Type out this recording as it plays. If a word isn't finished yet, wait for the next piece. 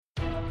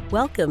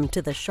Welcome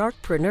to the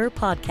Sharkpreneur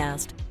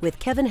Podcast with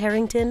Kevin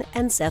Harrington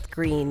and Seth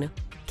Green.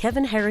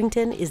 Kevin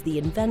Harrington is the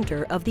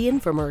inventor of the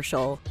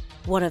infomercial,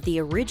 one of the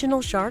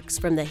original sharks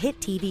from the hit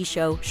TV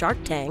show Shark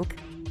Tank,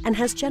 and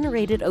has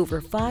generated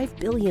over $5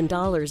 billion in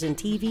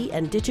TV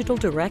and digital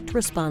direct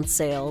response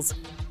sales.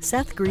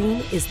 Seth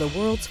Green is the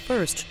world's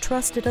first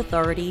trusted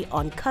authority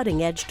on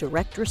cutting-edge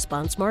direct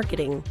response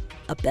marketing,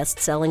 a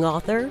best-selling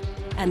author,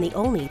 and the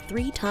only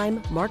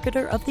 3-time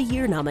Marketer of the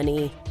Year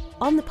nominee.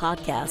 On the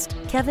podcast,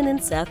 Kevin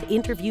and Seth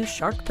interview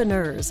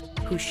sharkpreneurs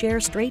who share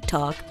straight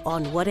talk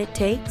on what it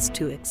takes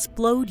to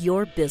explode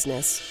your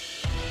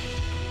business.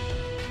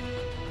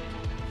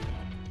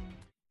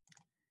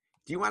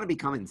 Do you want to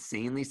become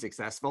insanely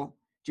successful?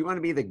 Do you want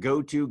to be the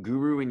go-to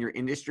guru in your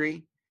industry?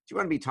 Do you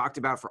want to be talked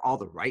about for all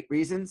the right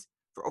reasons?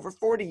 For over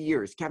 40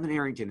 years, Kevin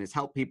Harrington has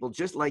helped people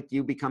just like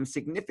you become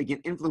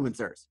significant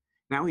influencers.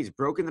 Now he's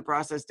broken the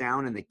process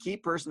down in the Key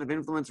Person of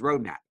Influence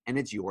Roadmap, and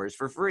it's yours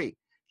for free.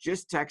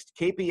 Just text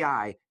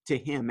KPI to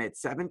him at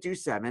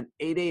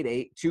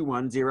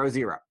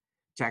 727-888-2100.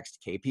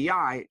 Text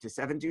KPI to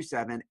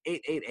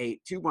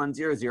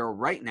 727-888-2100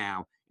 right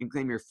now and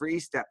claim your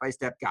free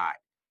step-by-step guide.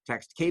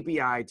 Text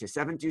KPI to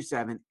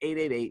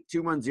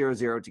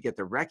 727-888-2100 to get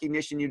the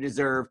recognition you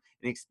deserve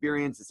and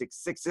experience the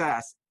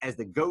success as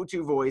the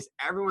go-to voice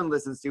everyone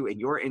listens to in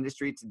your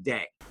industry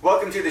today.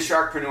 Welcome to the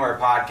Sharkpreneur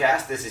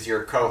Podcast. This is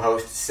your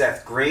co-host,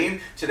 Seth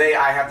Green. Today,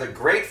 I have the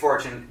great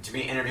fortune to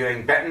be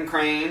interviewing Benton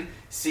Crane,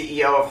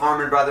 CEO of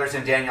Harmon Brothers,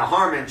 and Daniel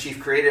Harmon, Chief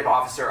Creative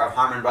Officer of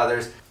Harmon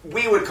Brothers.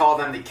 We would call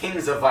them the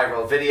kings of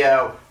viral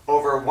video.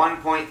 Over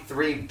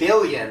 1.3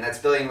 billion, that's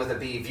billion with a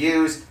B,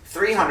 views,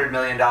 $300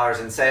 million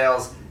in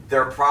sales.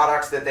 Their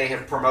products that they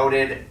have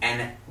promoted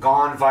and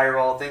gone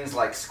viral, things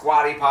like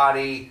Squatty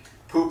Potty,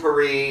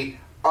 Poopery,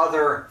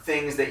 other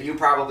things that you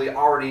probably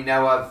already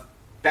know of.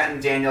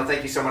 Benton, Daniel,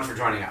 thank you so much for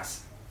joining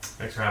us.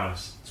 Thanks for having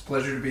us. It's a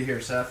pleasure to be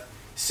here, Seth.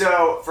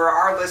 So, for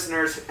our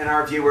listeners and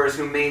our viewers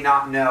who may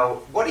not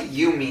know, what do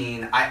you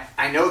mean?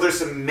 I know there's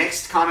some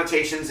mixed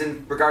connotations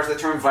in regards to the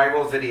term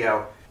viral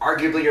video.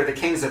 Arguably, you're the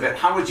kings of it.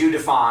 How would you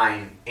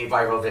define a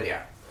viral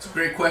video? It's a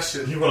great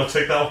question. You want to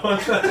take that one?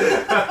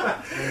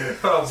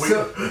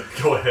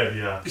 Go ahead,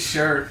 yeah.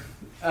 Sure.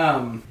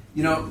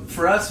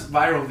 For us,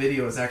 viral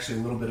video is actually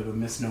a little bit of a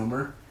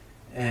misnomer.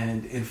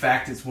 And in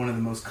fact, it's one of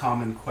the most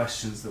common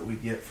questions that we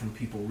get from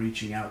people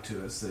reaching out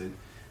to us. That,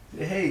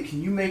 hey,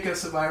 can you make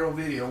us a viral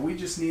video? We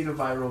just need a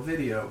viral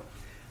video.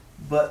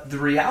 But the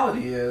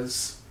reality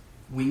is,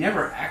 we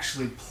never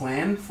actually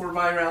plan for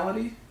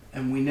virality,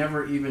 and we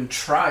never even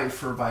try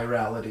for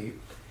virality.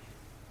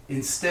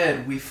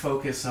 Instead, we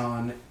focus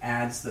on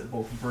ads that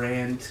both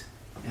brand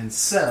and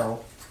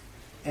sell,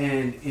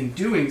 and in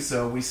doing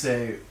so, we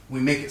say we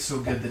make it so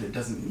good that it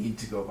doesn't need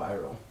to go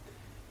viral.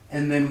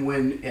 And then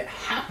when it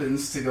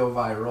happens to go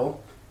viral,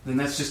 then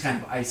that's just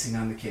kind of icing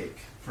on the cake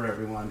for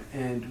everyone.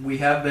 And we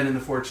have been in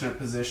the fortunate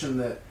position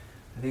that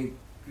I think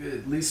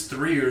at least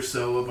 3 or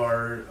so of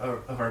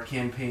our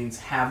campaigns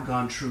have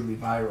gone truly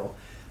viral.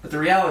 But the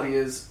reality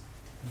is,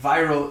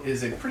 viral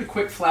is a pretty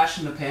quick flash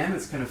in the pan.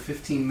 It's kind of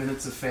 15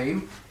 minutes of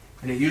fame.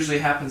 And it usually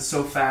happens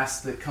so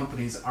fast that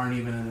companies aren't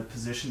even in a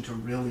position to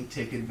really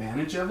take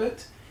advantage of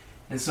it.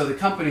 And so the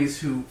companies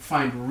who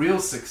find real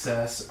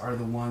success are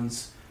the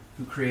ones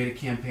who create a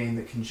campaign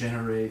that can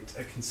generate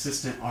a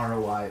consistent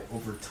ROI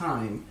over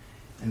time.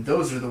 And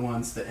those are the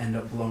ones that end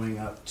up blowing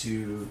up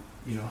to,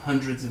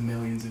 hundreds of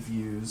millions of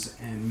views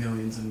and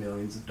millions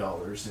of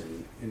dollars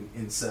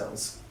in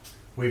sales.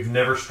 We've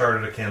never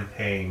started a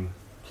campaign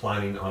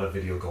planning on a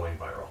video going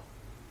viral,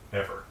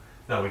 ever.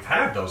 Now, we've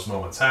had those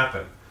moments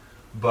happen,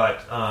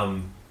 but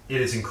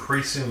it is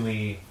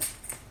increasingly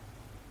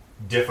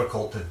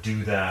difficult to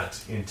do that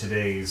in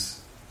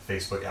today's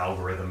Facebook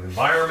algorithm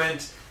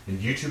environment, in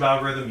YouTube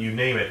algorithm, you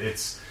name it.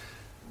 It's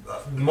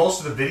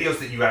most of the videos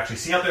that you actually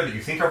see out there that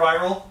you think are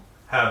viral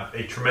have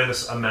a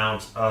tremendous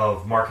amount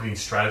of marketing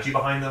strategy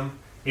behind them,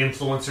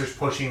 influencers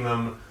pushing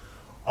them,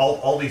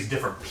 all these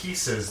different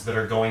pieces that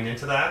are going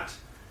into that.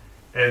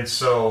 And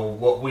so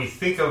what we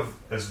think of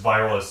as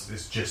viral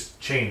is just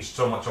changed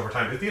so much over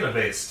time. At the end of the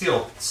day, it's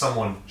still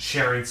someone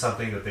sharing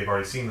something that they've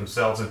already seen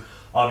themselves. And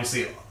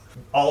obviously,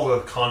 all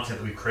the content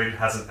that we've created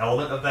has an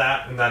element of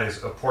that, and that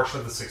is a portion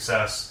of the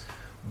success.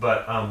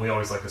 But we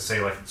always like to say,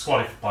 like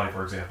Squatty Potty,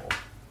 for example,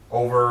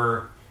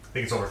 I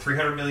think it's over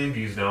 300 million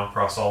views now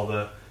across all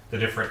the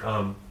different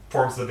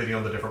forms of the video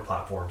on the different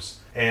platforms.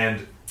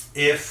 And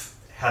if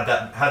had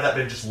that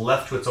been just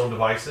left to its own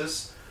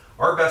devices,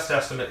 our best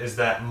estimate is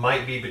that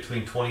might be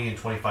between 20 and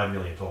 25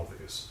 million total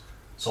views.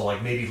 So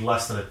like maybe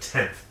less than a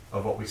tenth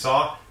of what we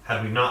saw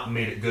had we not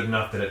made it good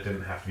enough that it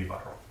didn't have to be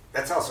viral.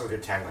 That's also a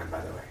good tagline, by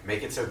the way.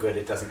 Make it so good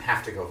it doesn't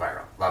have to go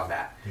viral. Love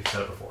that. We've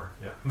said it before,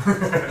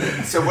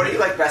 yeah. So what do you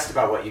like best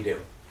about what you do?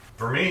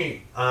 For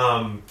me,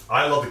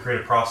 I love the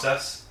creative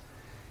process,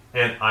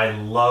 and I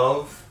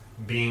love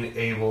being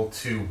able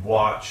to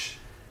watch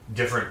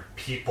different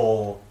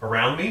people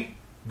around me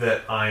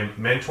that I'm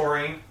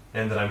mentoring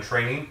and that I'm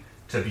training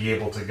to be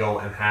able to go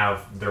and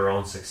have their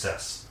own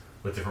success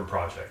with different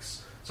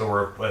projects. So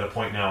we're at a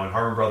point now in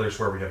Harmon Brothers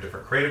where we have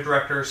different creative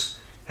directors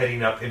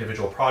heading up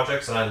individual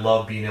projects, and I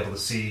love being able to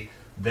see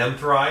them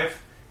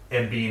thrive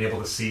and being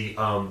able to see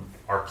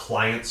our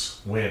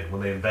clients win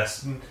when they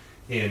invest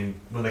in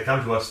when they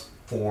come to us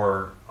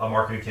for a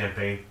marketing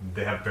campaign.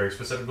 They have very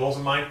specific goals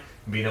in mind,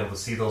 and being able to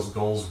see those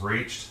goals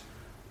reached,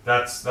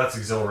 that's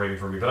exhilarating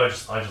for me. But I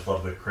just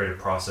love the creative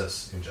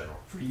process in general.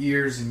 For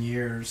years and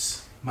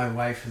years, my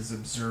wife has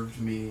observed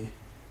me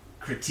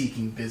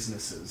critiquing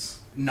businesses,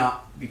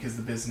 not because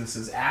the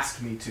businesses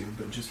asked me to,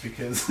 but just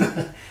because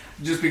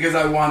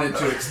I wanted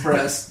to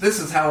express this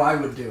is how I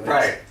would do it.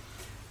 Right.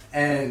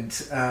 And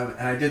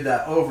I did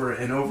that over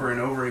and over and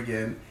over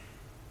again.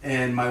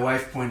 And my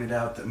wife pointed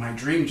out that my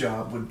dream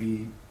job would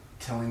be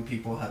telling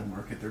people how to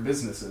market their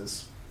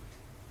businesses.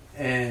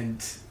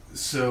 And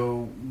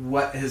so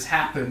what has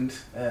happened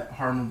at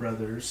Harmon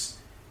Brothers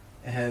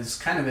has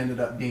kind of ended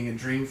up being a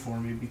dream for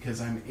me, because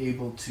I'm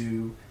able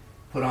to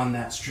put on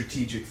that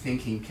strategic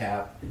thinking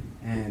cap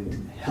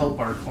and help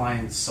our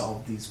clients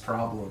solve these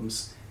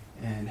problems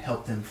and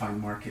help them find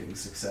marketing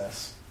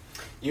success.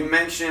 You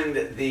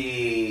mentioned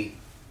the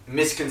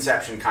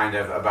misconception kind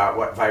of about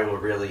what viral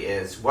really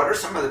is. What are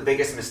some of the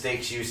biggest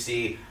mistakes you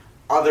see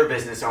other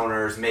business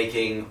owners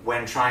making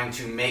when trying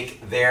to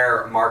make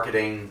their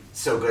marketing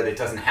so good it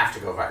doesn't have to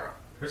go viral?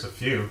 There's a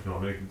few. You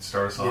want me to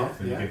start us off,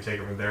 and yeah. you can take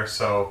it from there.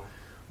 So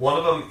one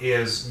of them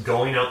is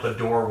going out the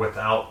door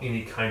without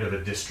any kind of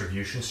a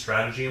distribution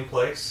strategy in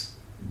place.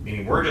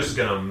 Meaning we're just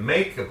going to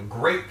make a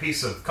great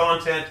piece of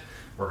content,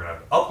 we're going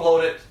to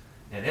upload it,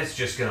 and it's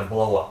just going to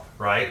blow up,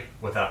 right?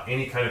 Without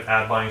any kind of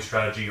ad buying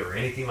strategy or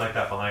anything like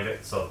that behind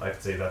it. So I'd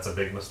say that's a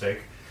big mistake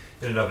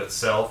in and of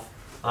itself.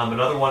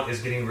 Another one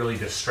is getting really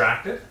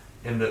distracted,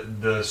 and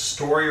the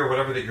story or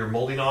whatever that you're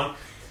molding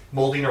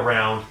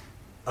around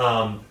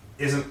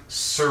isn't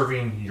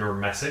serving your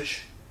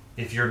message.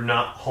 If you're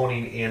not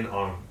honing in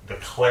on the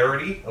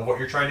clarity of what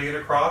you're trying to get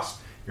across,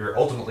 you're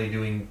ultimately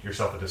doing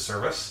yourself a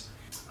disservice.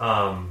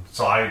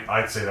 So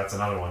I'd say that's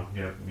another one.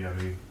 You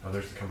have any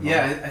others to come to mind?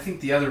 Yeah, I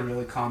think the other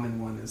really common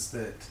one is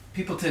that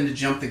people tend to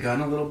jump the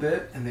gun a little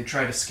bit, and they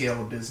try to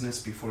scale a business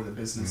before the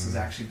business has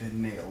actually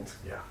been nailed.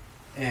 Yeah.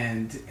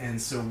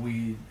 And so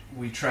we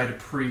try to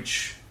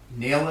preach,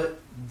 nail it,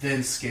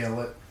 then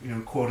scale it,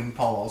 quoting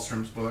Paul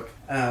Alstrom's book.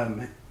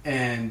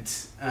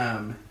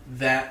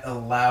 That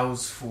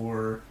allows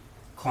for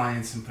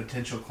clients and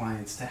potential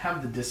clients to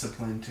have the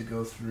discipline to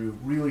go through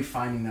really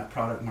finding that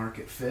product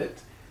market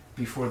fit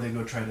before they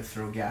go try to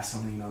throw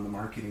gasoline on the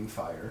marketing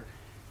fire.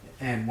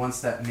 And once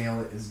that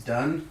nail it is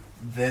done,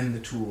 then the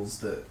tools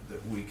that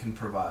we can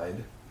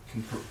provide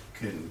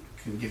can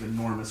give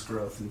enormous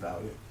growth and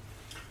value.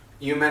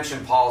 You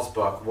mentioned Paul's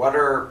book. What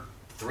are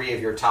 3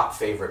 of your top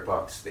favorite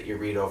books that you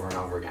read over and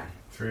over again?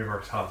 3 of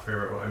our top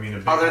favorite. I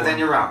mean, other than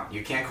your own.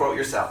 You can't quote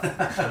yourself.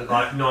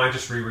 No, I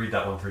just reread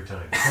that one 3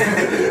 times.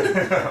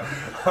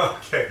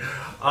 Okay.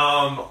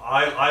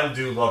 I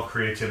do love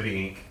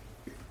Creativity Inc.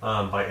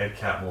 By Ed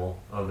Catmull,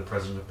 the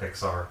president of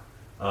Pixar.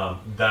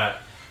 That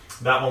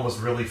one was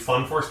really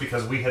fun for us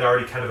because we had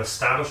already kind of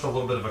established a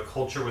little bit of a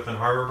culture within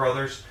Harmon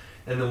Brothers,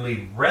 and then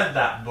we read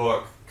that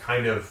book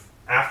kind of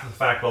after the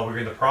fact while we were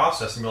in the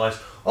process and realized,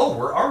 oh,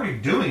 we're already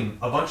doing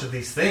a bunch of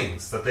these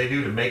things that they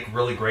do to make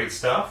really great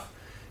stuff,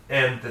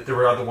 and that there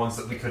were other ones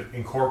that we could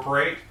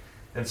incorporate.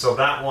 And so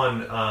that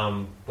one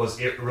was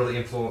really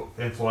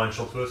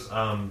influential to us.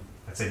 I'd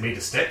say Made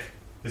to Stick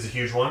is a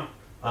huge one,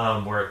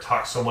 where it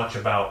talks so much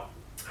about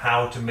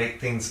how to make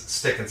things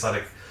stick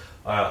inside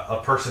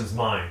a person's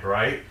mind,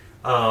 right?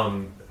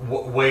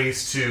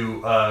 Ways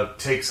to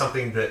take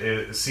something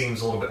that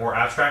seems a little bit more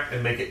abstract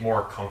and make it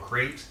more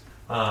concrete.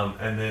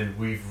 And then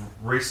we've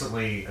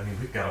recently,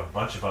 we've got a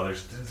bunch of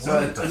others.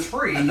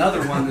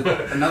 Another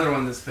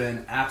one that's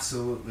been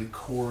absolutely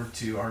core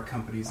to our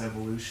company's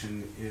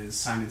evolution is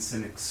Simon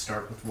Sinek's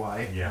Start With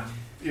Why. Yeah.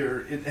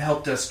 It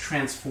helped us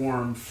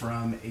transform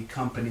from a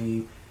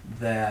company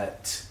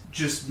that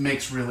just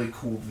makes really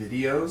cool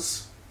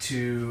videos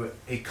to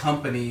a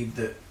company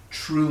that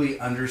truly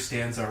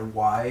understands our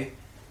why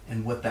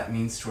and what that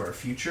means to our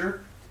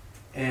future.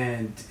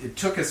 And it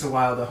took us a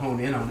while to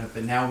hone in on it,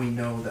 but now we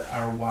know that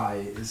our why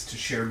is to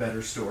share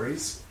better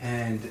stories,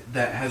 and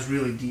that has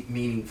really deep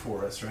meaning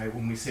for us, right?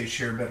 When we say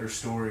share better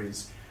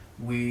stories,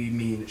 we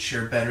mean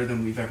share better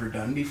than we've ever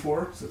done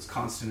before, so it's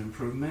constant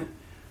improvement.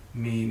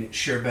 Mean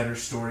share better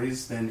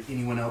stories than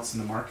anyone else in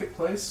the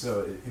marketplace, so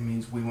it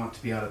means we want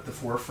to be out at the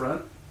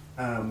forefront.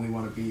 We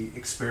want to be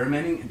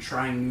experimenting and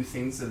trying new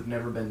things that have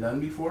never been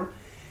done before,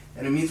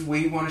 and it means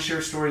we want to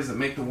share stories that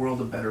make the world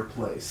a better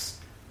place.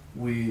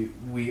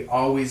 We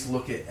always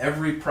look at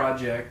every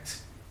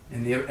project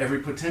and every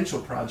potential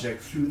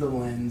project through the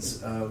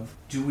lens of,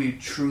 do we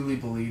truly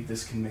believe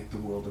this can make the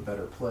world a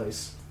better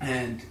place?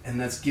 And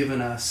that's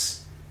given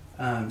us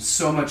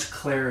so much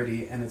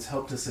clarity, and it's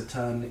helped us a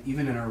ton,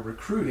 even in our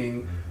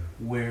recruiting,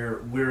 where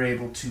we're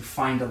able to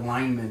find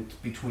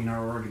alignment between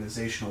our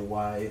organizational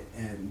why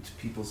and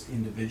people's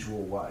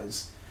individual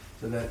whys.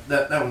 So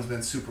that one's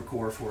been super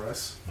core for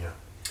us. Yeah.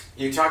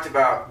 You talked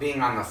about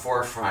being on the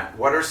forefront.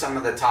 What are some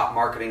of the top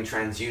marketing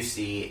trends you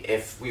see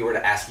if we were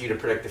to ask you to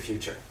predict the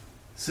future?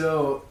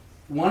 So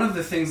one of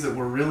the things that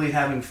we're really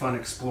having fun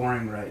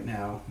exploring right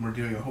now, and we're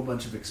doing a whole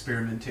bunch of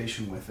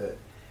experimentation with it,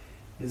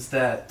 is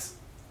that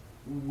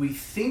we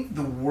think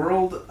the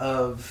world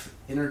of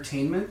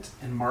entertainment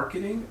and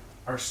marketing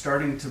are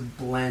starting to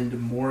blend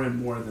more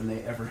and more than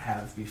they ever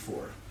have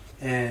before.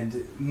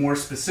 And more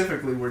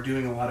specifically, we're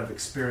doing a lot of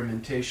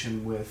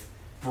experimentation with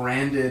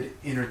branded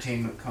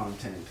entertainment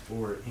content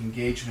or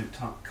engagement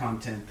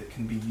content that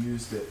can be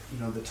used at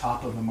the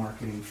top of the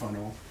marketing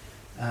funnel,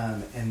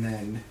 and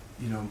then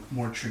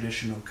more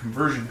traditional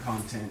conversion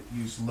content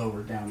used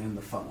lower down in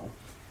the funnel.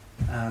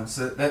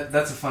 So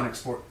that's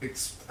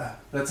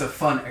a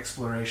fun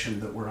exploration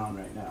that we're on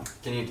right now.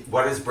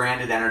 What does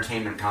branded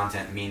entertainment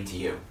content mean to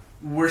you?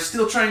 We're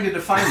still trying to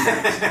define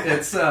that.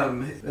 It's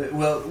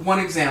one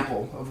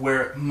example of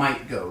where it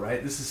might go.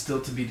 Right, this is still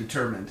to be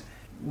determined.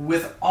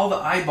 With all the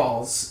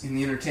eyeballs in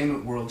the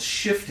entertainment world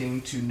shifting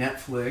to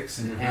Netflix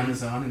and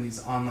Amazon and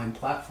these online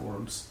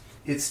platforms,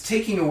 it's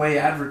taking away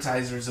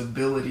advertisers'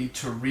 ability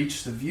to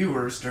reach the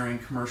viewers during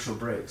commercial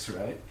breaks,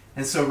 right?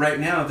 And so right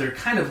now they're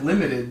kind of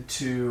limited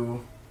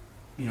to,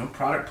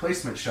 product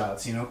placement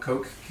shots.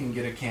 Coke can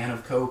get a can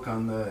of Coke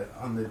on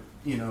the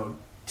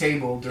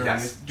table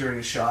during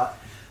a shot.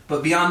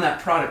 But beyond that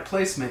product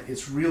placement,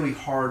 it's really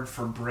hard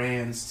for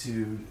brands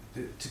to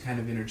kind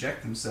of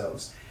interject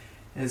themselves.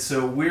 And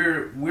so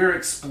we're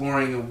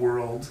exploring a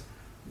world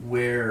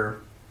where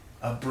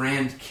a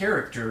brand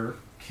character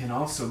can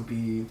also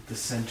be the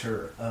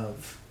center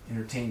of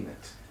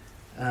entertainment.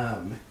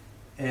 I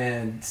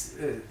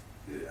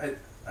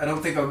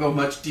don't think I'll go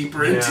much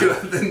deeper into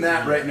it than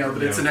that right now,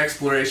 but it's an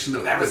exploration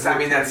that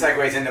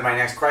segues into my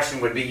next question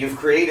would be, you've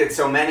created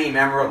so many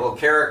memorable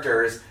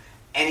characters.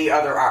 Any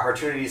other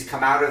opportunities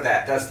come out of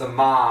that? Does the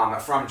mom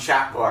from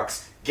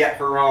Chatbooks get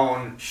her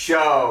own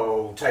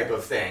show type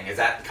of thing? Is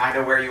that kind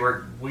of where you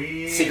were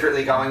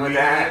secretly going with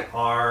that? We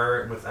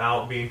are,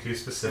 without being too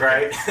specific.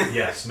 Right?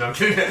 Yes. No, I'm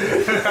kidding.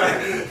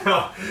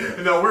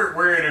 No,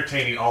 we're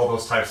entertaining all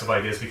those types of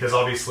ideas because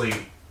obviously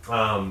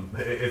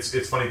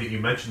it's funny that you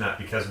mentioned that,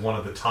 because one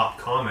of the top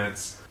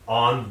comments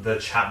on the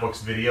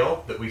Chatbooks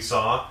video that we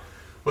saw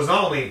was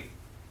not only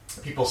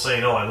people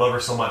saying, "Oh, I love her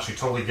so much, she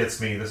totally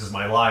gets me, this is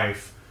my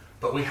life,"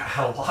 but we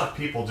had a lot of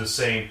people just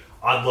saying,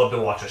 "I'd love to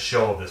watch a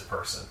show of this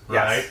person,"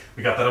 right? Yes.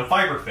 We got that on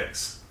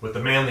Fiberfix with the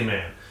Manly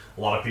Man.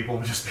 A lot of people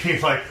would just be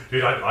like,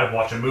 "Dude, I'd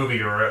watch a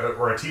movie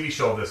or a TV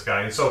show of this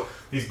guy." And so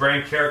these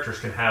brand characters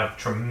can have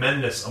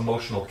tremendous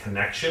emotional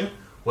connection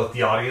with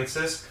the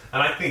audiences.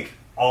 And I think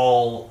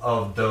all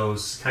of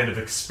those kind of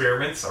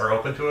experiments are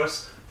open to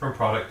us, from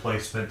product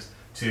placement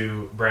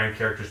to brand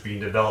characters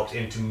being developed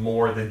into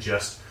more than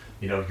just,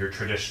 your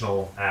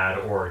traditional ad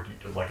or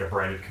like a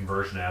branded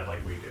conversion ad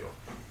like we do.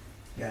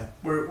 Yeah,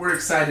 we're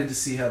excited to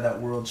see how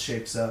that world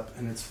shapes up,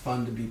 and it's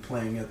fun to be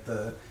playing at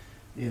the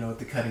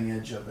cutting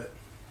edge of it.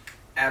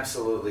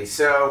 Absolutely.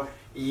 So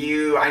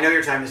I know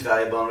your time is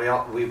valuable,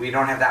 and we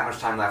don't have that much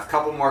time left.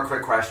 Couple more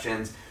quick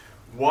questions.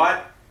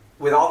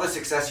 With all the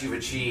success you've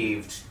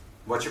achieved,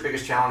 what's your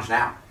biggest challenge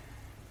now?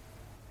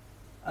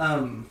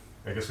 I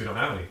guess we don't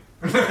have any.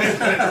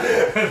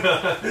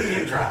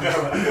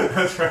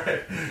 That's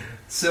right.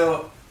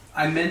 So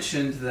I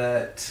mentioned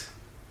that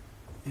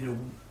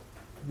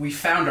we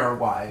found our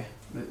why.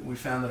 We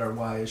found that our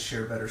why is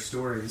share better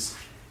stories.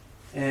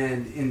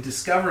 And in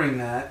discovering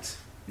that,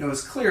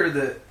 it's clear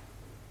that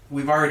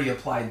we've already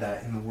applied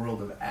that in the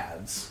world of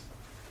ads.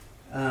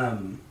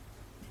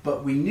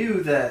 But we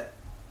knew that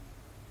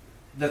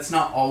that's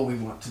not all we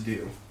want to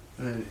do.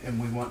 And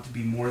we want to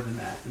be more than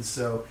that. And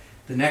so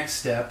the next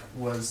step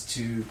was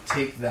to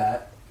take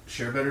that,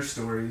 share better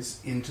stories,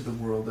 into the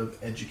world of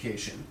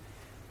education.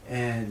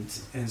 And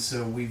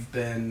so we've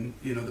been,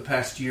 the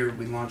past year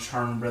we launched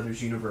Harmon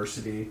Brothers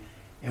University,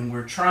 and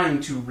we're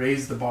trying to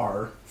raise the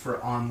bar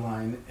for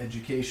online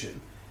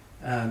education.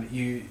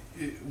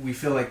 We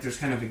feel like there's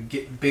kind of a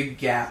big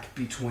gap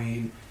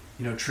between,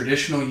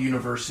 traditional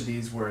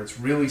universities where it's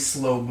really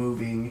slow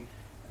moving,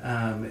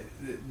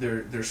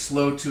 they're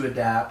slow to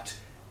adapt,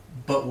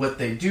 but what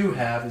they do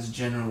have is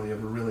generally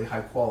of a really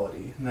high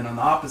quality. And then on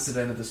the opposite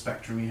end of the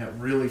spectrum, you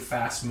have really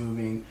fast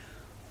moving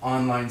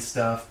online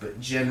stuff, but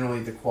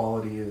generally the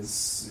quality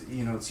is,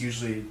 it's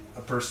usually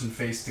a person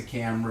face to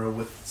camera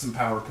with some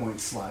PowerPoint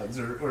slides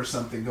or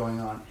something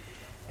going on.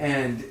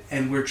 And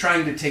we're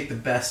trying to take the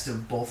best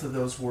of both of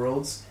those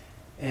worlds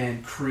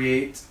and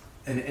create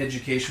an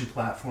education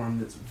platform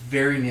that's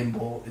very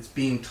nimble. It's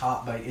being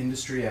taught by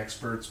industry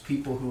experts,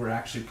 people who are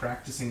actually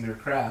practicing their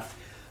craft,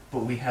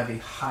 but we have a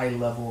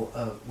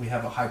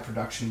high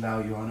production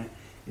value on it.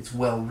 It's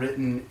well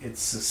written,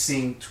 it's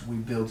succinct, we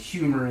build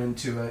humor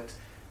into it.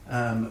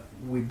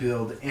 We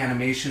build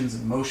animations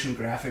and motion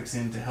graphics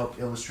in to help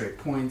illustrate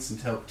points and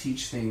to help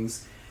teach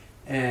things.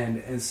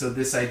 And so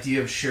this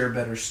idea of share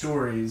better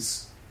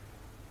stories,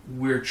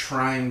 we're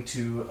trying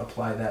to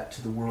apply that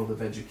to the world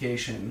of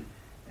education.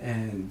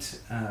 And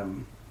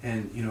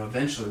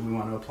eventually we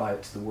want to apply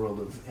it to the world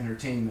of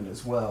entertainment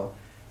as well.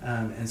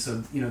 And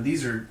so,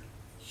 these are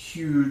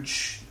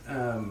huge,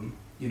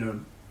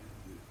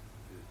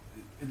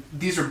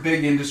 these are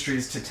big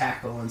industries to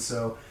tackle, and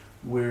so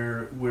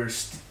we're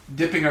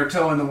dipping our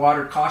toe in the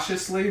water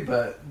cautiously,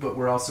 but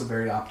we're also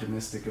very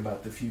optimistic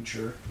about the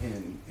future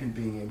in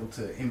being able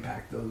to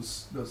impact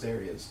those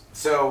areas.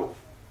 So,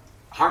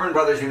 Harmon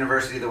Brothers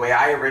University, the way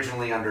I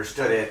originally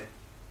understood it,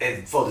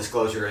 in full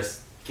disclosure,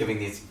 as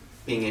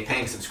being a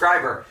paying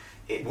subscriber,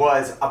 it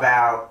was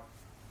about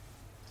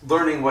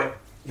learning what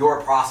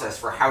your process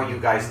for how you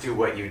guys do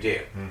what you do.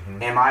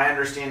 Mm-hmm. Am I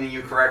understanding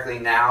you correctly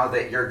now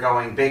that you're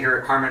going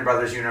bigger? Harmon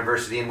Brothers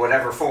University, in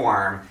whatever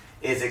form,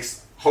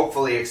 is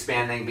hopefully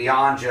expanding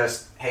beyond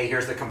just, hey,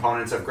 here's the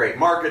components of great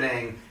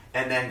marketing,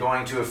 and then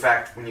going to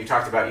affect, when you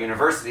talked about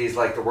universities,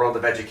 like the world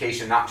of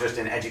education, not just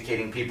in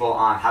educating people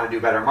on how to do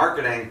better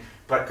marketing,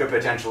 but could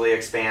potentially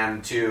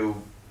expand to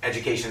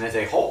education as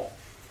a whole,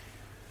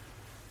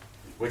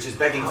 which is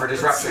begging for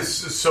disruption.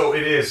 So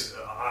it is.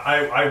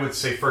 I would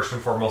say first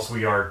and foremost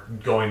we are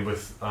going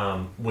with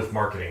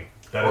marketing.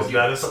 That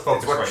is a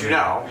focus right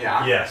now.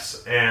 Yeah.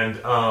 Yes,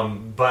 and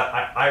but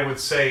I would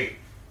say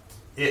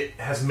it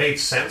has made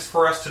sense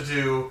for us to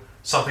do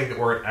something that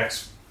we're an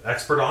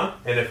expert on,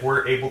 and if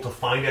we're able to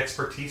find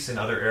expertise in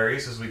other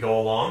areas as we go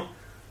along,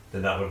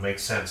 then that would make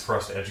sense for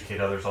us to educate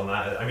others on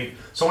that. I mean,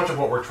 so much of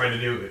what we're trying to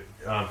do,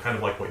 kind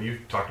of like what you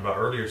talked about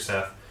earlier,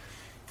 Seth.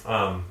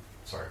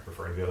 Sorry,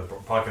 referring to the other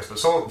podcast, but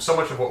so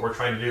much of what we're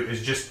trying to do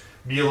is just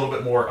be a little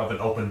bit more of an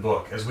open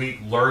book as we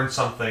learn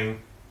something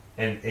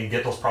and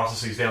get those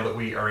processes down, that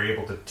we are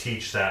able to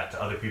teach that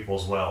to other people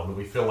as well. That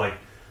we feel like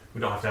we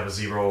don't have to have a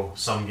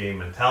zero-sum game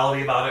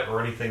mentality about it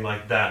or anything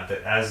like that.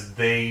 That as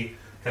they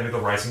kind of the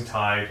rising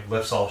tide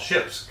lifts all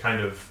ships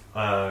kind of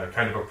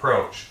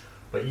approach.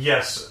 But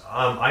yes,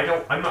 I'm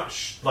not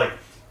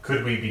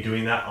could we be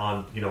doing that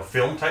on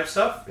film type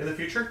stuff in the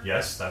future?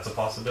 Yes, that's a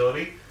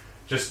possibility.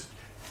 Just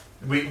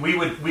we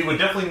would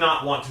definitely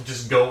not want to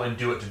just go and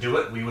do it to do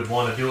it. We would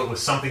want to do it with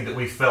something that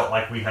we felt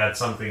like we had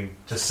something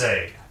to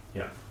say.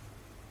 Yeah.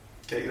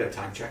 Okay, you got a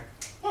time check?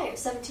 Yeah, you have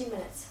 17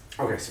 minutes.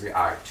 Okay, so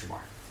all right, 2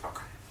 more.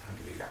 Okay, I'll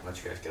give you that. Let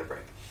you guys get a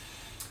break.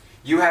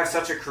 You have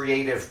such a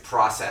creative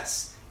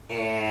process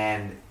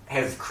and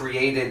have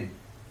created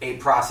a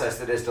process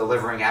that is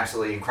delivering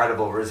absolutely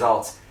incredible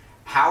results.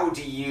 How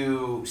do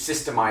you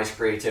systemize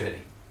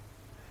creativity?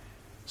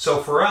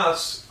 So for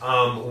us,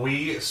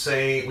 we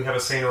have a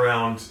saying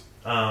around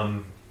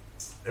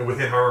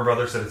within Harmon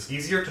Brothers that it's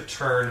easier to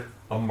turn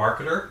a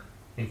marketer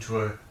into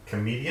a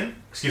comedian.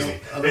 Excuse me.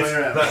 Other way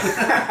around.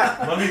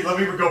 Let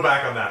me go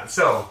back on that.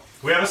 So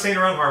we have a saying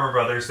around Harmon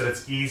Brothers that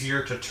it's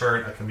easier to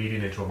turn a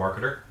comedian into a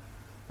marketer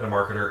than a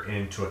marketer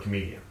into a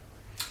comedian.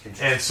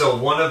 And so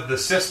one of the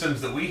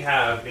systems that we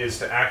have is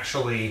to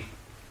actually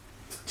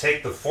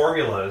take the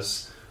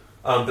formulas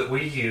that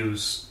we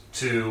use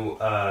to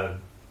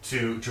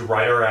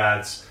write our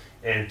ads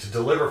and to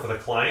deliver for the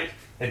client,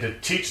 and to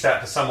teach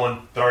that to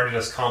someone that already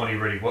does comedy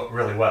really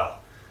well.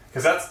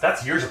 Because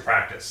that's years of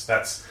practice.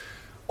 That's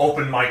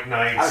open mic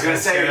nights. I was going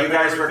to say, you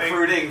guys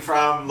recruiting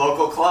from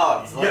local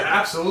clubs. Yeah,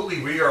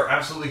 absolutely. We are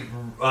absolutely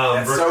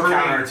that's so recruiting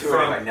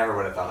counterintuitive. I never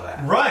would have thought of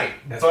that. Right.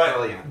 That's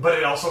brilliant. But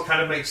it also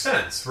kind of makes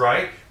sense,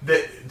 right?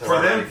 That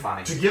for them,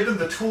 to give them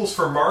the tools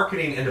for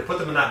marketing and to put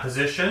them in that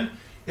position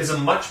is a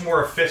much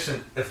more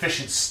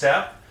efficient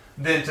step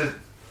than to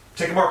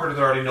take a marketer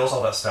that already knows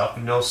all that stuff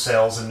and knows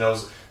sales and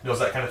knows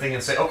that kind of thing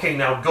and say, okay,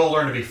 now go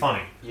learn to be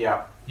funny.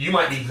 Yeah. You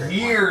might be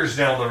years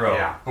down the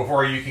road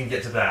before you can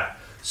get to that.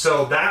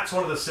 So that's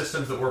one of the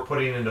systems that we're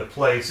putting into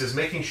place, is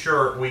making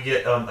sure we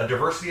get a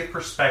diversity of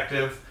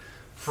perspective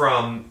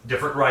from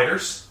different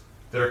writers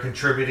that are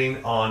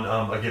contributing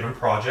on a given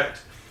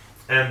project.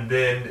 And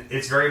then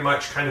it's very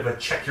much kind of a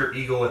check your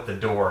ego at the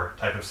door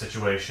type of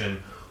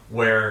situation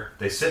where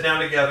they sit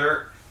down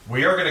together.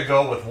 We are going to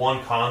go with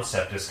one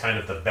concept as kind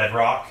of the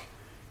bedrock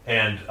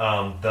and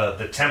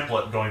the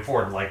template going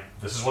forward. Like,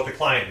 this is what the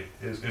client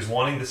is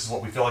wanting. This is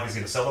what we feel like is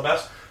going to sell the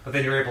best. But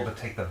then you're able to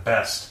take the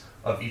best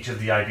of each of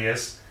the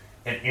ideas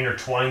and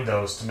intertwine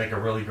those to make a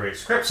really great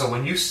script. So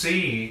when you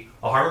see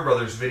a Harmon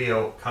Brothers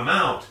video come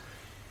out,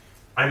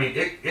 I mean,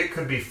 it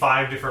could be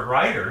 5 different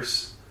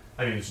writers.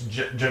 I mean, it's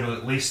generally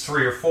at least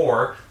 3 or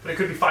 4, but it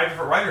could be 5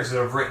 different writers that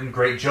have written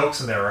great jokes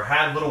in there or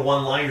had little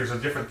one-liners or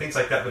different things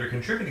like that are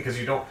contributing, because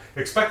you don't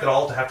expect it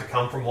all to have to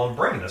come from one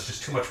brain. That's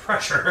just too much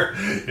pressure,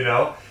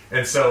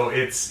 And so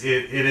it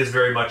is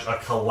very much a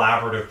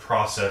collaborative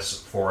process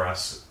for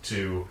us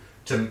to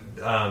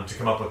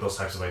come up with those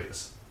types of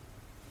ideas.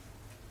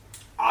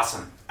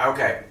 Awesome.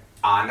 Okay.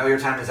 I know your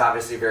time is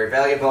obviously very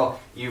valuable.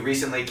 You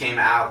recently came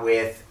out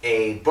with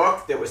a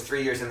book that was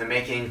 3 years in the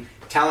making,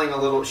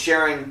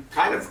 sharing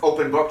kind of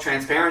open book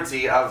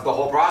transparency of the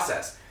whole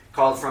process,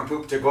 called From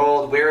Poop to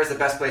Gold. Where is the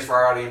best place for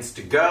our audience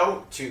to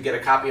go to get a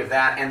copy of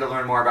that and to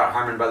learn more about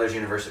Harmon Brothers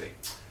University?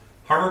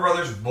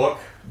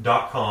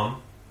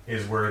 HarmonBrothersBook.com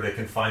is where they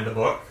can find the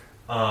book.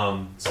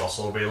 It's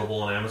also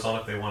available on Amazon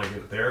if they want to get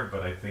it there,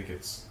 but I think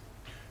it's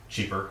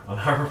cheaper on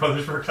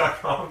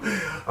HarmonBrothersBook.com,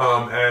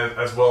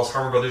 as well as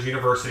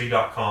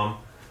HarmonBrothersUniversity.com.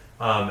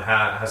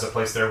 has a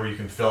place there where you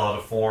can fill out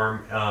a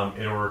form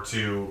in order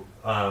to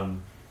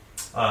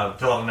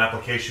fill out an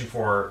application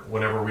for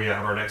whenever we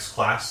have our next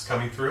class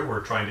coming through.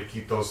 We're trying to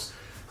keep those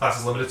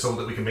classes limited so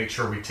that we can make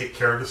sure we take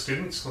care of the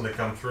students when they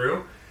come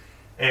through.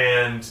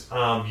 And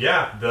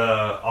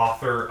the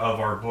author of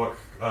our book,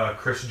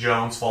 Chris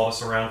Jones, followed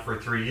us around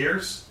for 3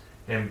 years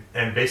and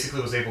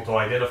basically was able to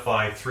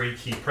identify 3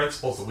 key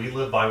principles that we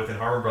live by within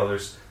Harmon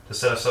Brothers to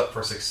set us up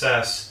for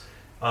success,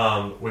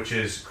 which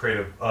is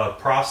creative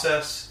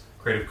process,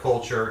 creative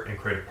culture, and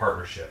creative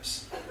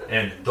partnerships.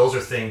 And those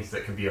are things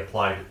that can be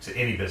applied to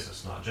any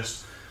business, not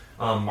just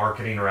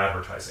marketing or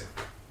advertising.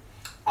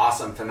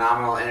 Awesome,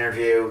 phenomenal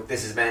interview.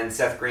 This has been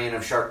Seth Green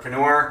of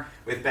Sharkpreneur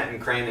with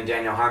Benton Crane and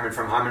Daniel Harmon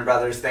from Harmon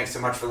Brothers. Thanks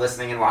so much for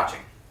listening and watching.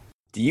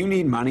 Do you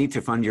need money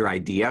to fund your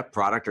idea,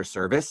 product, or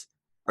service?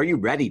 Are you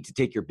ready to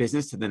take your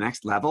business to the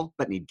next level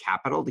but need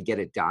capital to get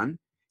it done?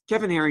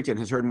 Kevin Harrington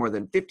has heard more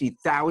than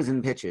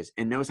 50,000 pitches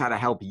and knows how to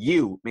help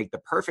you make the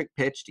perfect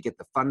pitch to get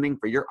the funding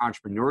for your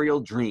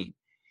entrepreneurial dream.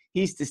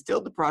 He's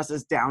distilled the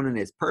process down in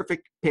his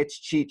perfect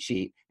pitch cheat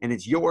sheet, and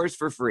it's yours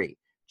for free.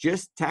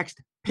 Just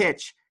text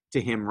PITCH to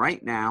him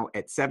right now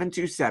at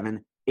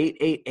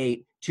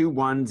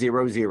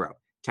 727-888-2100.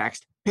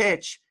 Text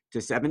PITCH to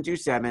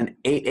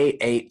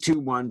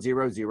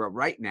 727-888-2100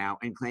 right now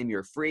and claim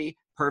your free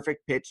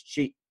perfect pitch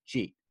cheat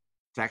sheet.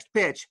 Text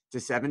PITCH to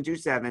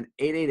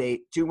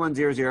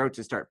 727-888-2100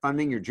 to start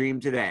funding your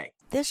dream today.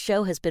 This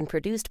show has been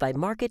produced by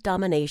Market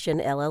Domination,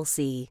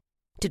 LLC.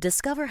 To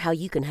discover how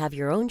you can have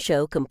your own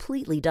show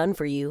completely done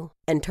for you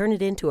and turn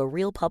it into a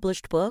real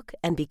published book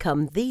and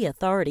become the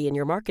authority in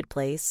your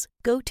marketplace,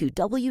 go to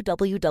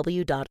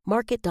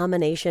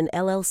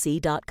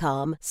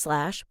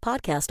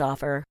www.marketdominationllc.com/podcast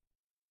offer.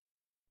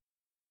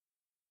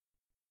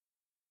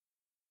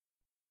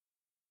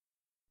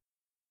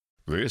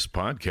 This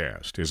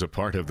podcast is a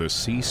part of the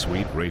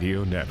C-Suite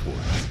Radio Network.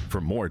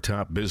 For more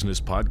top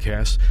business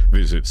podcasts,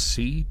 visit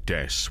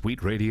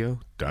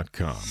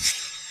c-suiteradio.com.